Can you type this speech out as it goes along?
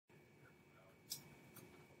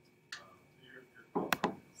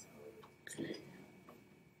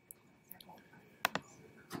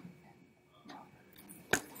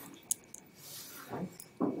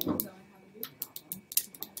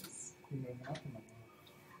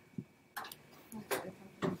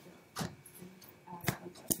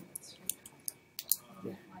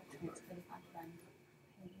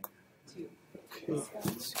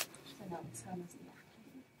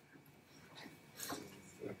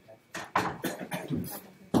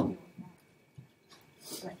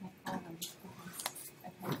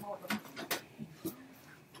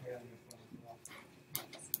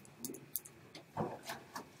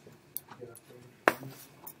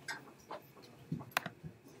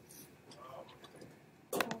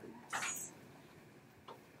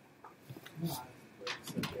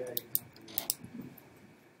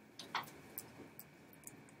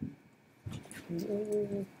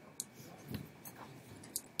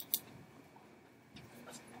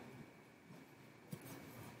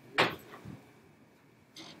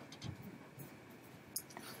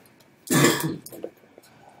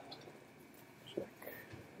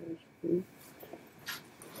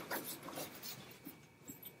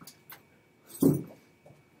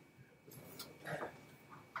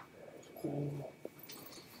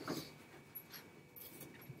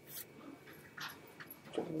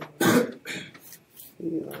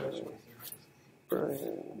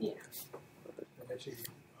Brian. Yeah.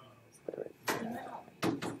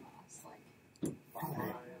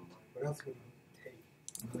 What else would you take?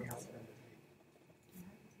 Nothing else for them to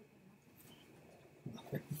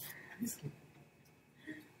take.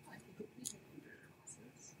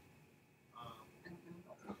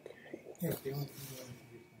 Yeah, the only thing you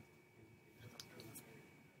want to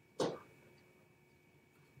do this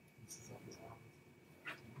is up his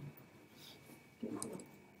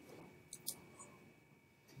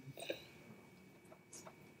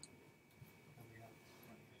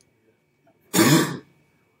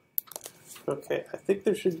Okay, I think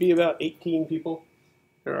there should be about 18 people.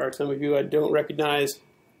 There are some of you I don't recognize,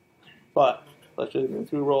 but let's just go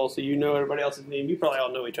through roll so you know everybody else's name. You probably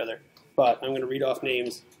all know each other, but I'm going to read off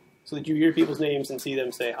names so that you hear people's names and see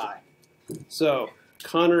them say hi. So,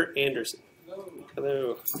 Connor Anderson.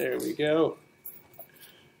 Hello. There we go.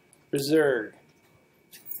 Reserve.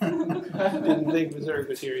 Didn't think Reserve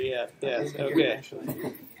was here yet. Yes, okay.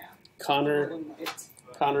 Connor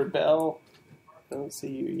Bell. I don't see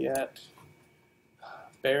you yet.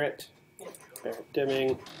 Barrett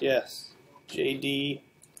Deming, yes. J.D.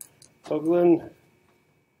 Hoagland.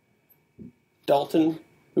 Dalton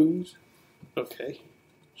Hughes. Okay.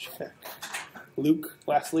 Check. Luke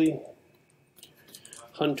Lastly.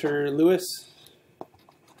 Hunter Lewis.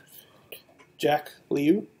 Jack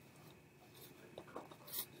Liu.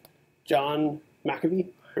 John McAvee,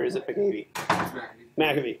 or is it McAvee?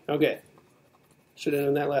 McAvee, okay. Should have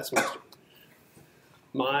known that last semester.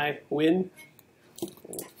 My Win.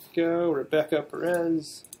 There we go. Rebecca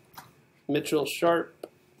Perez. Mitchell Sharp.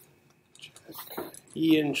 Check.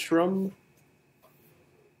 Ian Shrum.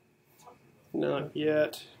 Not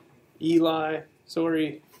yet. Eli.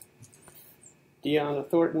 Sorry. Deanna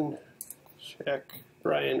Thornton. Check.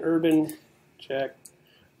 Brian Urban. Check.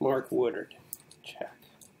 Mark Woodard. Check.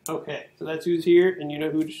 Okay, so that's who's here, and you know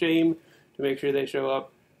who to shame to make sure they show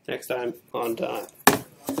up next time on time.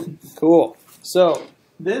 Cool. So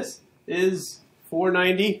this is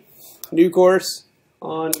 490, new course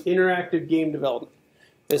on interactive game development.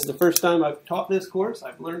 This is the first time I've taught this course.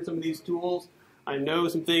 I've learned some of these tools. I know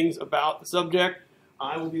some things about the subject.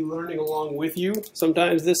 I will be learning along with you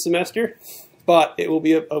sometimes this semester, but it will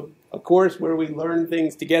be a course where we learn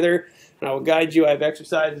things together, and I will guide you. I have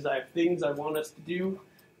exercises, I have things I want us to do,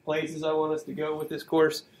 places I want us to go with this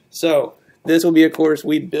course. So this will be a course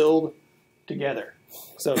we build together.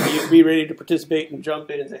 So be ready to participate and jump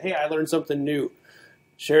in and say, hey, I learned something new.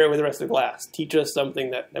 Share it with the rest of the class. Teach us something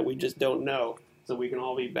that we just don't know so we can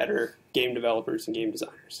all be better game developers and game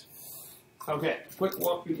designers. Okay, quick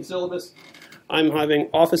walk through the syllabus. I'm having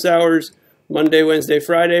office hours Monday, Wednesday,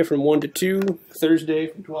 Friday from 1 to 2, Thursday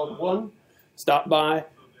from 12 to 1. Stop by.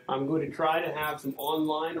 I'm going to try to have some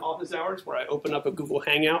online office hours where I open up a Google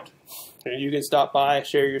Hangout and you can stop by,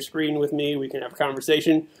 share your screen with me, we can have a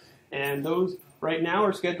conversation. And those right now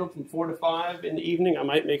are scheduled from 4 to 5 in the evening. I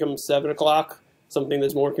might make them 7 o'clock, something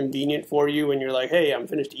that's more convenient for you when you're like, hey, I'm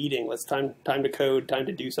finished eating, let's time to code, time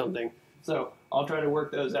to do something. So I'll try to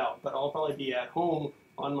work those out, but I'll probably be at home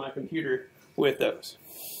on my computer with those.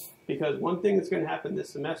 Because one thing that's going to happen this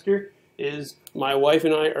semester is my wife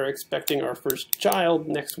and I are expecting our first child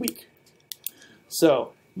next week.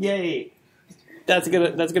 So, yay! That's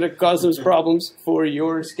gonna cause some problems for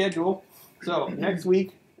your schedule. So next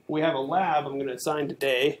week we have a lab I'm going to assign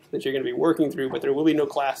today that you're going to be working through, but there will be no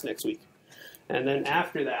class next week. And then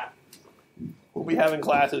after that, we'll be having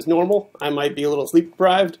class as normal. I might be a little sleep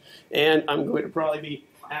deprived, and I'm going to probably be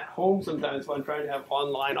at home sometimes when I'm trying to have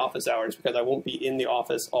online office hours because I won't be in the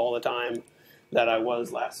office all the time that I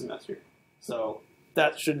was last semester. So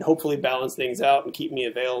that should hopefully balance things out and keep me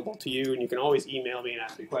available to you. And you can always email me and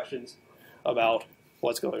ask me questions about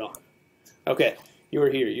what's going on. Okay, you were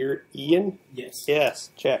here. You're Ian? Yes. Yes,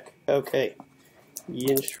 check. Okay,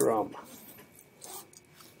 Ian Schrum.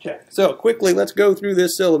 Check. So quickly, let's go through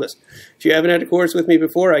this syllabus. If you haven't had a course with me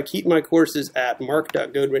before, I keep my courses at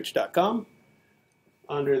mark.godrich.com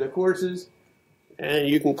under the courses, and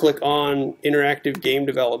you can click on interactive game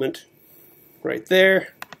development right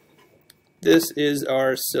there. This is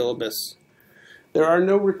our syllabus. There are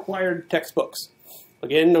no required textbooks.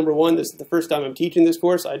 Again, number one, this is the first time I'm teaching this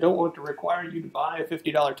course. I don't want to require you to buy a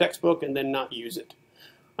 $50 textbook and then not use it.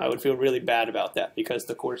 I would feel really bad about that because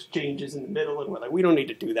the course changes in the middle and we're like, we don't need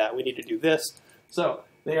to do that, we need to do this. So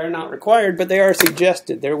they are not required, but they are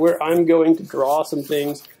suggested. They're where I'm going to draw some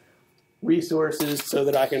things, resources, so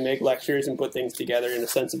that I can make lectures and put things together in a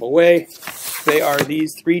sensible way. They are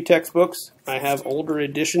these 3 textbooks. I have older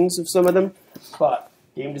editions of some of them, but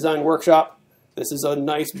Game Design Workshop. This is a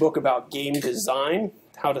nice book about game design,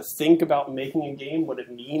 how to think about making a game, what it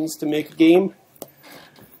means to make a game.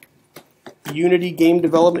 Unity game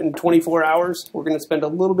development in 24 hours. We're going to spend a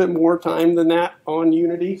little bit more time than that on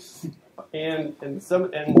Unity. And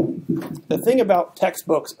the thing about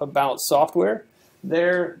textbooks about software,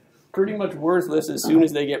 they're pretty much worthless as soon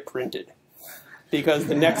as they get printed. Because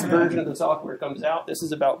the next version of the software comes out. This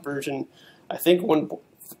is about version, I think,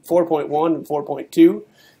 4.1 and 4.2.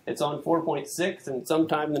 It's on 4.6, and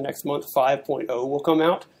sometime in the next month, 5.0 will come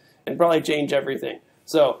out and probably change everything.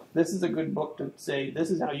 So this is a good book to say, this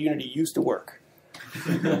is how Unity used to work.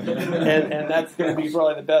 and that's going to be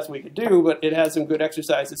probably the best we could do, but it has some good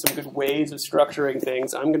exercises, some good ways of structuring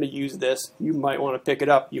things. I'm going to use this. You might want to pick it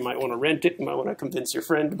up. You might want to rent it. You might want to convince your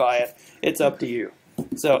friend to buy it. It's up to you.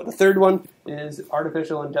 So the third one is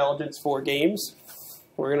Artificial Intelligence for Games.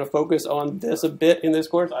 We're going to focus on this a bit in this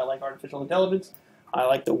course. I like artificial intelligence. I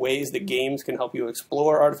like the ways that games can help you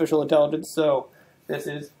explore artificial intelligence. So this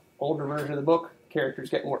is older version of the book. Characters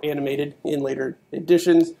get more animated in later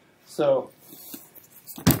editions. So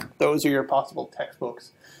those are your possible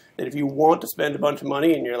textbooks. And if you want to spend a bunch of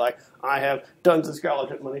money and you're like, I have tons of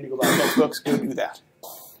scholarship money to go buy textbooks, go do that.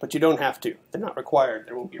 But you don't have to. They're not required.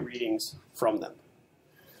 There won't be readings from them.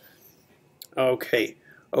 Okay,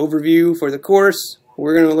 overview for the course.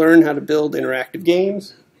 We're going to learn how to build interactive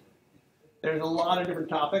games. There's a lot of different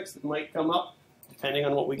topics that might come up depending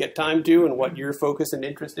on what we get time to and what your focus and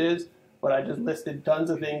interest is. But I just listed tons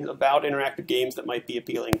of things about interactive games that might be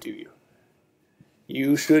appealing to you.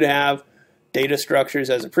 You should have data structures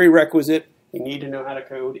as a prerequisite. You need to know how to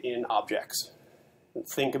code in objects and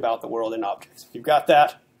think about the world in objects. If you've got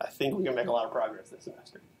that, I think we can make a lot of progress this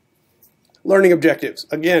semester. Learning objectives.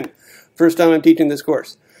 Again, first time I'm teaching this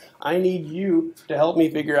course. I need you to help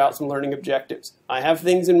me figure out some learning objectives. I have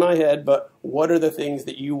things in my head, but what are the things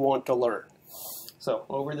that you want to learn? So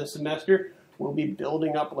over the semester, we'll be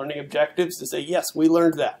building up learning objectives to say, yes, we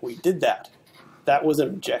learned that. We did that. That was an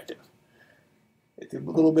objective. It's a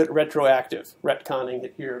little bit retroactive, retconning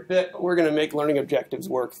it here a bit, but we're going to make learning objectives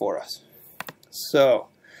work for us. So,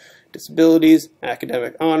 disabilities,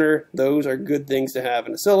 academic honor, those are good things to have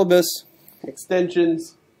in a syllabus.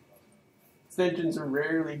 Extensions. Extensions are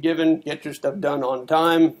rarely given. Get your stuff done on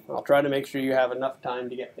time. I'll try to make sure you have enough time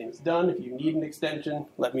to get things done. If you need an extension,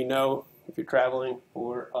 let me know. If you're traveling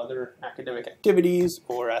for other academic activities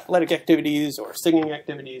or athletic activities or singing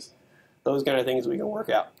activities, those kind of things we can work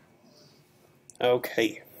out.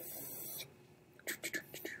 Okay.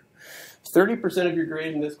 30% of your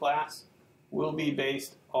grade in this class will be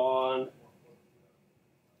based on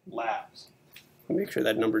labs. Make sure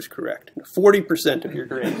that number is correct. 40% of your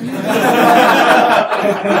grade. Because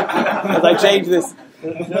I changed this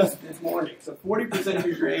just this morning. So 40% of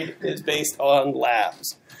your grade is based on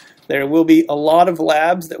labs. There will be a lot of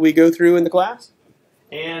labs that we go through in the class,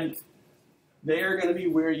 and they are going to be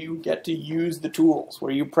where you get to use the tools,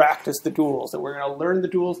 where you practice the tools, that we're going to learn the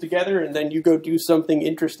tools together, and then you go do something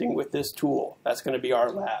interesting with this tool. That's going to be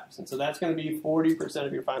our labs. And so that's going to be 40%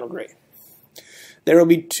 of your final grade. There will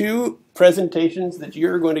be 2 presentations that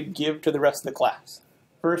you're going to give to the rest of the class.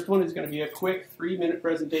 First one is going to be a quick 3-minute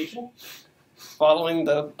presentation following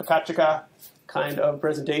the Pakachika kind of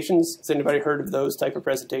presentations. Has anybody heard of those type of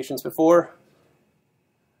presentations before?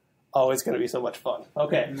 Oh, it's going to be so much fun.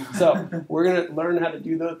 Okay, so we're going to learn how to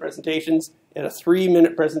do those presentations in a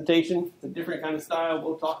 3-minute presentation. It's a different kind of style.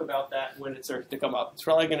 We'll talk about that when it starts to come up. It's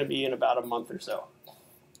probably going to be in about a month or so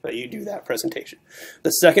that you do that presentation. The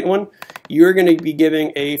second one, you're going to be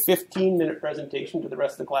giving a 15-minute presentation to the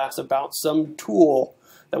rest of the class about some tool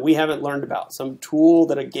that we haven't learned about, some tool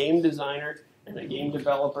that a game designer and a game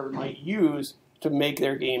developer might use to make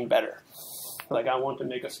their game better. Like, I want to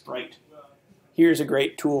make a sprite. Here's a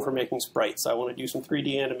great tool for making sprites. I want to do some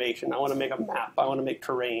 3D animation. I want to make a map. I want to make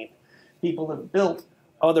terrain. People have built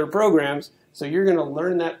other programs, so you're going to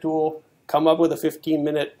learn that tool, come up with a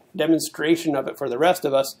 15-minute demonstration of it for the rest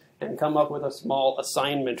of us, and come up with a small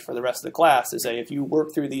assignment for the rest of the class to say, if you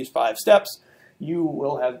work through these 5 steps, you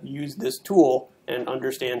will have used this tool and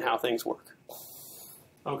understand how things work.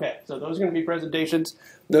 Okay, so those are going to be presentations.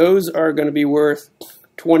 Those are going to be worth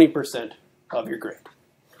 20% of your grade.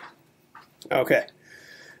 Okay,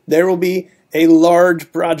 there will be a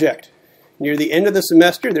large project. Near the end of the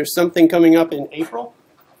semester, there's something coming up in April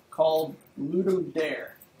called Ludo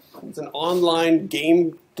Dare. It's an online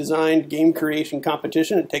game design, game creation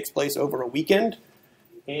competition. It takes place over a weekend,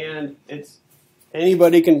 and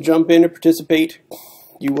anybody can jump in and participate.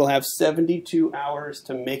 You will have 72 hours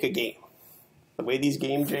to make a game. The way these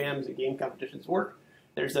game jams and game competitions work,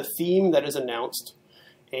 there's a theme that is announced,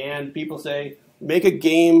 and people say, make a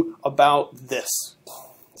game about this.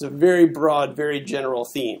 It's a very broad, very general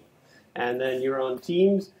theme. And then you're on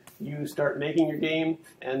teams, you start making your game,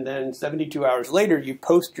 and then 72 hours later, you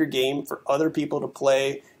post your game for other people to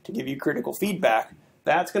play, to give you critical feedback.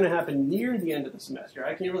 That's going to happen near the end of the semester.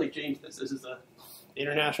 I can't really change this. This is an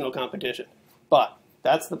international competition. But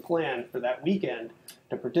that's the plan for that weekend,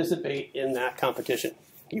 to participate in that competition.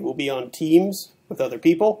 You will be on teams with other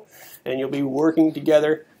people, and you'll be working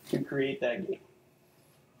together to create that game.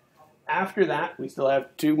 After that, we still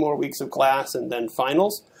have 2 more weeks of class and then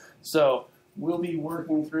finals. So we'll be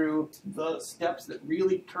working through the steps that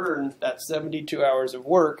really turn that 72 hours of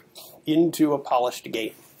work into a polished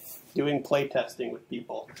game. Doing play testing with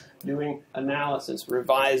people, doing analysis,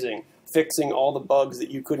 revising, fixing all the bugs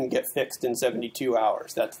that you couldn't get fixed in 72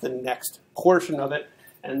 hours. That's the next portion of it.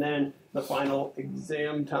 And then the final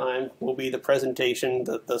exam time will be the presentation,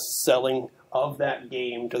 the selling of that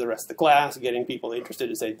game to the rest of the class, getting people interested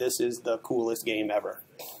to say, this is the coolest game ever.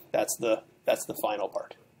 That's the final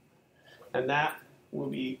part. And that will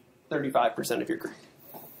be 35% of your grade.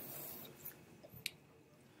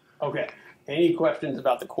 Okay, any questions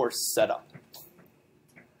about the course setup?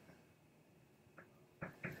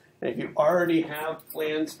 And if you already have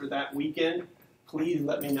plans for that weekend, please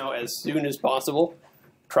let me know as soon as possible.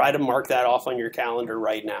 Try to mark that off on your calendar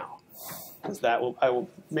right now, because I will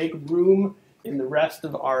make room in the rest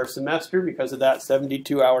of our semester because of that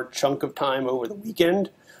 72-hour chunk of time over the weekend.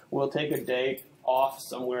 We'll take a day off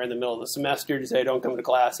somewhere in the middle of the semester to say, don't come to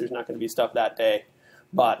class, there's not going to be stuff that day.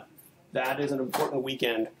 But that is an important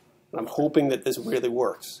weekend, and I'm hoping that this really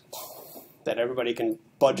works, that everybody can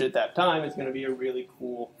budget that time. It's going to be a really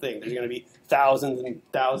cool thing. There's going to be thousands and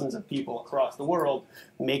thousands of people across the world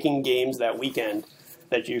making games that weekend,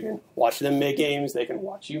 that you can watch them make games, they can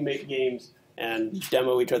watch you make games, and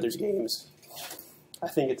demo each other's games. I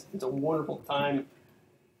think it's a wonderful time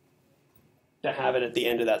to have it at the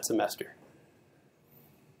end of that semester.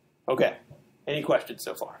 Okay, any questions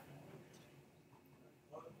so far?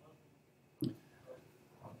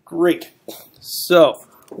 Great. So,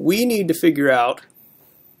 we need to figure out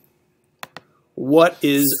what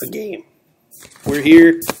is a game. We're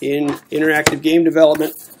here in interactive game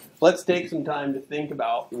development. Let's take some time to think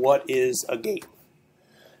about what is a game.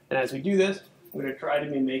 And as we do this, we're going to try to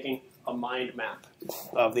be making a mind map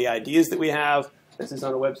of the ideas that we have. This is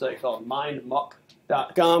on a website called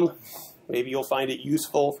mindmup.com. Maybe you'll find it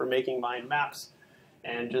useful for making mind maps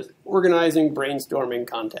and just organizing, brainstorming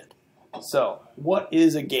content. So, what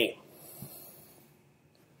is a game?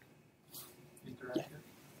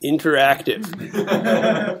 Interactive.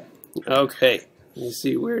 Okay, let me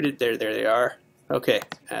see, there they are. Okay,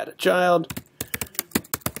 add a child.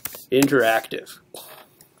 Interactive.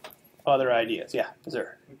 Other ideas? Yeah,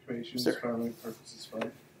 sir. The creation's primary purpose is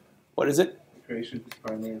fun. What is it? The creation's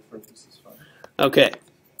primary purpose is fun. Okay.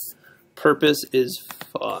 Purpose is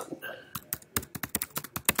fun.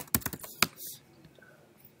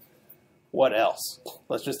 What else?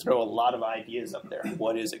 Let's just throw a lot of ideas up there.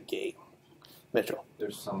 What is a game? Mitchell.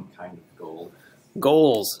 There's some kind of goal.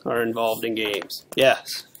 Goals are involved in games.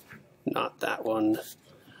 Yes. Not that one.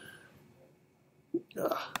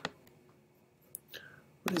 What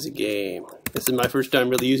is a game? This is my first time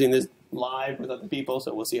really using this live with other people,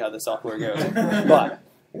 so we'll see how the software goes. But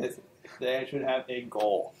they should have a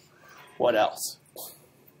goal. What else?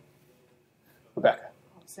 Rebecca.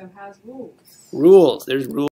 Also has rules. Rules. There's rules.